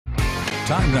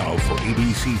Time now for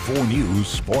ABC4 News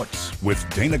Sports with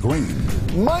Dana Green.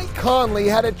 Mike Conley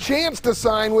had a chance to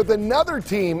sign with another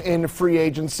team in free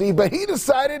agency, but he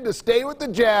decided to stay with the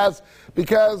Jazz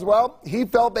because, well, he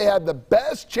felt they had the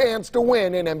best chance to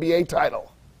win an NBA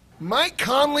title. Mike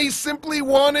Conley simply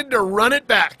wanted to run it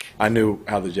back. I knew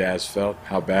how the Jazz felt,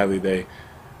 how badly they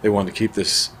wanted to keep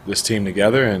this team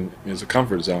together, and it's a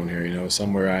comfort zone here, you know,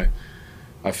 somewhere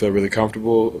I feel really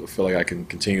comfortable. I feel like I can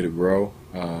continue to grow,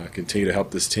 continue to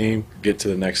help this team get to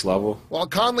the next level. While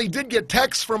Conley did get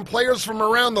texts from players from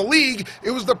around the league, it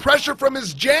was the pressure from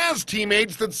his Jazz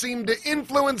teammates that seemed to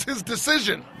influence his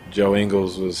decision. Joe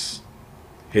Ingles was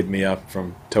hitting me up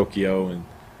from Tokyo,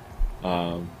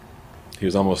 and he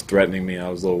was almost threatening me. I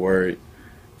was a little worried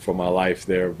for my life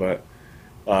there, but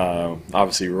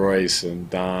obviously Royce and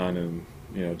Don and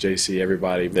JC,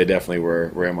 everybody, they definitely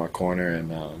were in my corner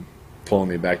and pulling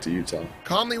me back to Utah.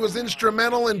 Conley was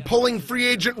instrumental in pulling free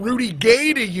agent Rudy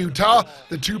Gay to Utah.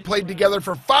 The two played together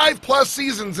for 5+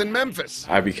 seasons in Memphis.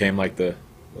 I became like a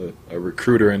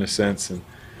recruiter in a sense, and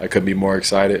I couldn't be more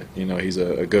excited. You know, he's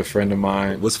a good friend of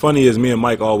mine. What's funny is me and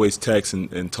Mike always text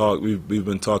and talk. We've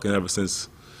been talking ever since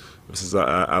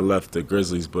I left the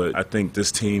Grizzlies, but I think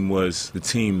this team was the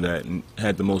team that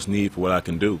had the most need for what I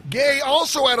can do. Gay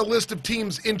also had a list of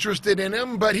teams interested in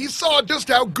him, but he saw just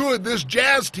how good this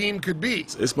Jazz team could be.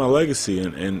 It's my legacy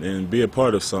and be a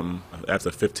part of something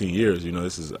after 15 years. You know,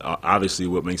 this is obviously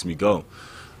what makes me go.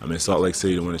 I mean, Salt Lake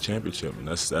City to win a championship, and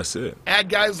that's it. Add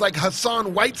guys like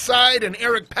Hassan Whiteside and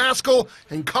Eric Paschall,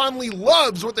 and Conley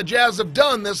loves what the Jazz have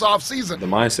done this offseason. The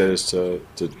mindset is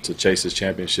to chase this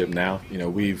championship now. You know,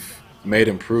 we've made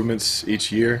improvements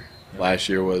each year. Last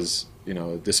year was,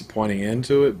 a disappointing end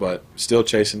to it, but still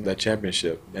chasing that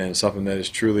championship and something that is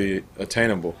truly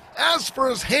attainable. As for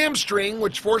his hamstring,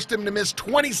 which forced him to miss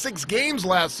 26 games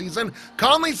last season,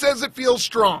 Conley says it feels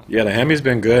strong. Yeah, the hammy's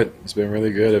been good. It's been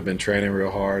really good. I've been training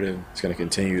real hard, and it's going to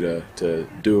continue to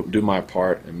do my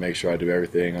part and make sure I do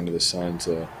everything under the sun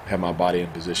to have my body in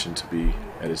position to be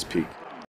at its peak.